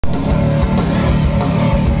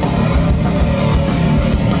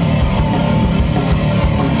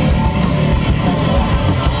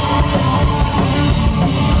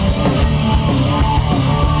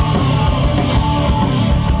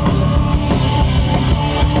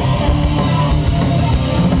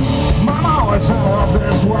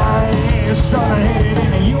started hitting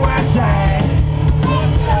in the USA.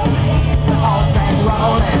 The whole thing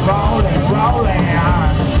rolling, rolling, rolling.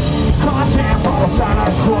 Content for the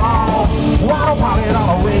status quo. Wanna pop it on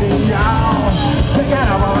the radio. Take it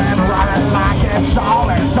over and ride it like it's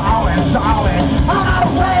stalling, stalling, stalling. Run out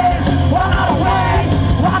of ways, run out of ways.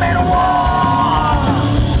 I'm in a war.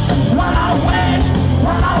 Run out of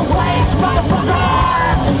ways, motherfucker.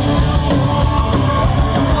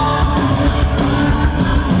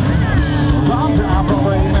 Long time for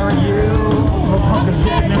waiting you. The punk is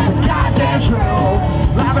getting into goddamn true.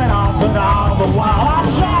 Laughing off and on the wall. I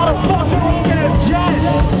saw the fucking rocket jet.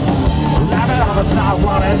 Laughing off, it's not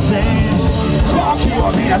what it seems. Fuck you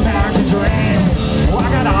on the American dream.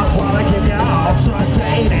 Walking off while I kick you off. So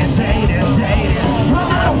dating, dating, dating. Run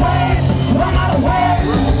out of ways, run out of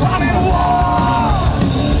ways. I'm in a war.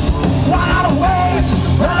 Run out of ways,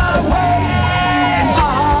 run out of ways.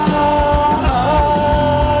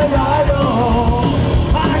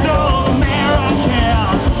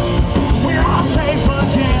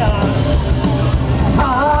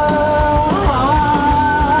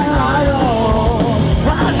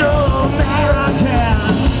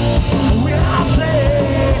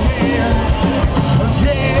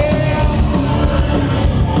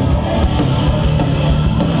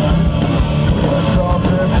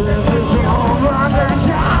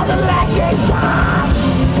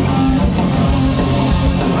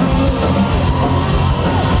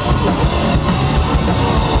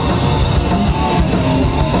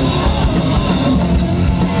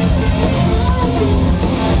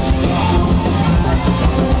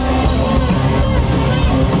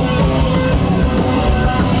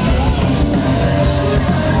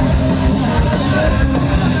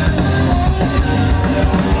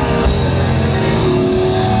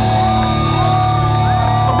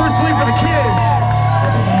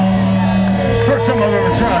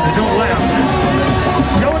 Don't laugh.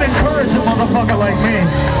 Don't encourage a motherfucker like me.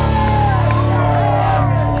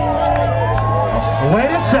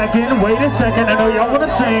 Wait a second. I know y'all want to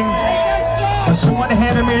sing, but someone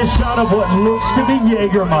handed me a shot of what looks to be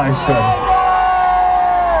Jägermeister.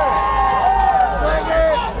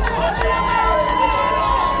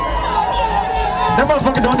 That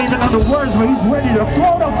motherfucker don't even know the words, but he's ready to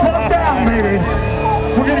throw the fuck down, baby.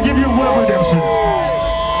 We're gonna give you a will redemption.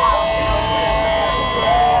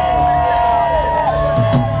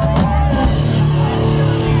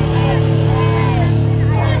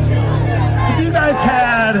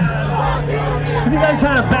 Have you guys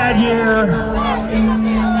had a bad year?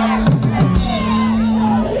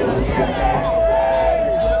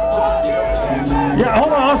 Yeah,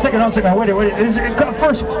 hold on a second. Wait.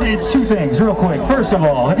 First, it's two things, real quick. First of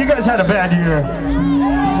all, have you guys had a bad year?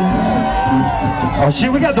 Oh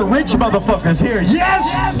shit, we got the rich motherfuckers here.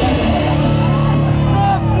 Yes!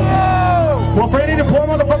 Well, for any of the poor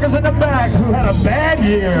motherfuckers in the back who had a bad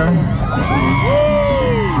year,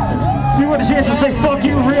 you want a chance to say fuck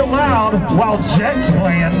you real loud while Jet's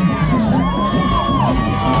playing.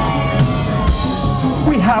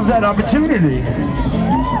 We have that opportunity.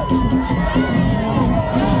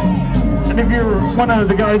 And if you're one of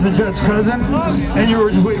the guys in Jet's cousin and you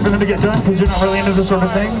were just waiting for them to get done because you're not really into this sort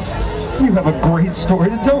of thing, you have a great story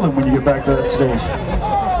to tell them when you get back to that stage.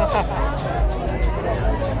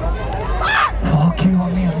 Fuck you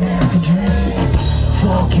on the American dream.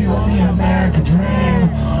 Fuck you on the American dream.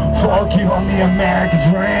 Fuck you on the American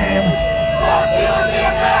dream. Fuck you on the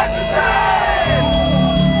American dream.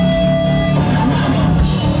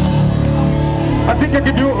 I think I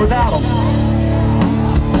could do it without them.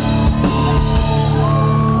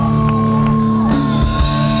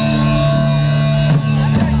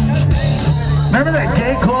 Remember that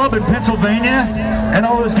gay club in Pennsylvania? And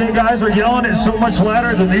all those gay guys were yelling it so much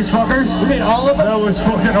louder than these fuckers? You mean all of them? That was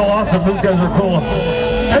fucking awesome. Those guys were cool.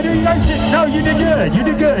 Hey, dude, you guys did, no, you did good. You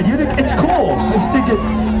did good. It's cool.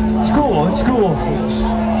 It's cool. It's cool.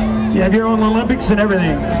 You have your own Olympics and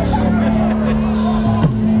everything.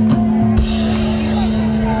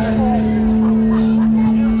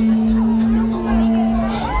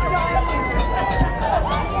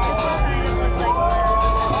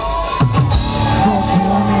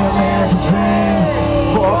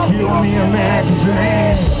 Fuck you on the American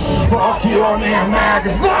dream. Fuck you on the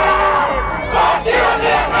American dream. Fuck you on the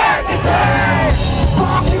American dream.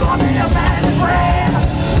 Fuck you on the American dream.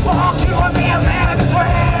 Fuck you on the American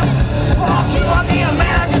dream. Fuck you on the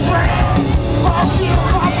American dream. Fuck you,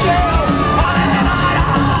 fuck you. American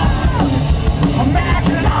Idol.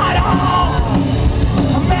 American Idol.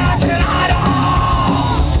 American Idol.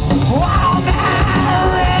 American.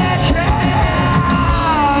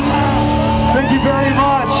 Thank you very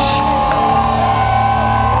much.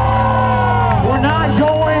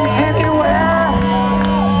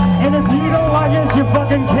 your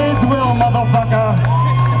fucking kids will, motherfucker.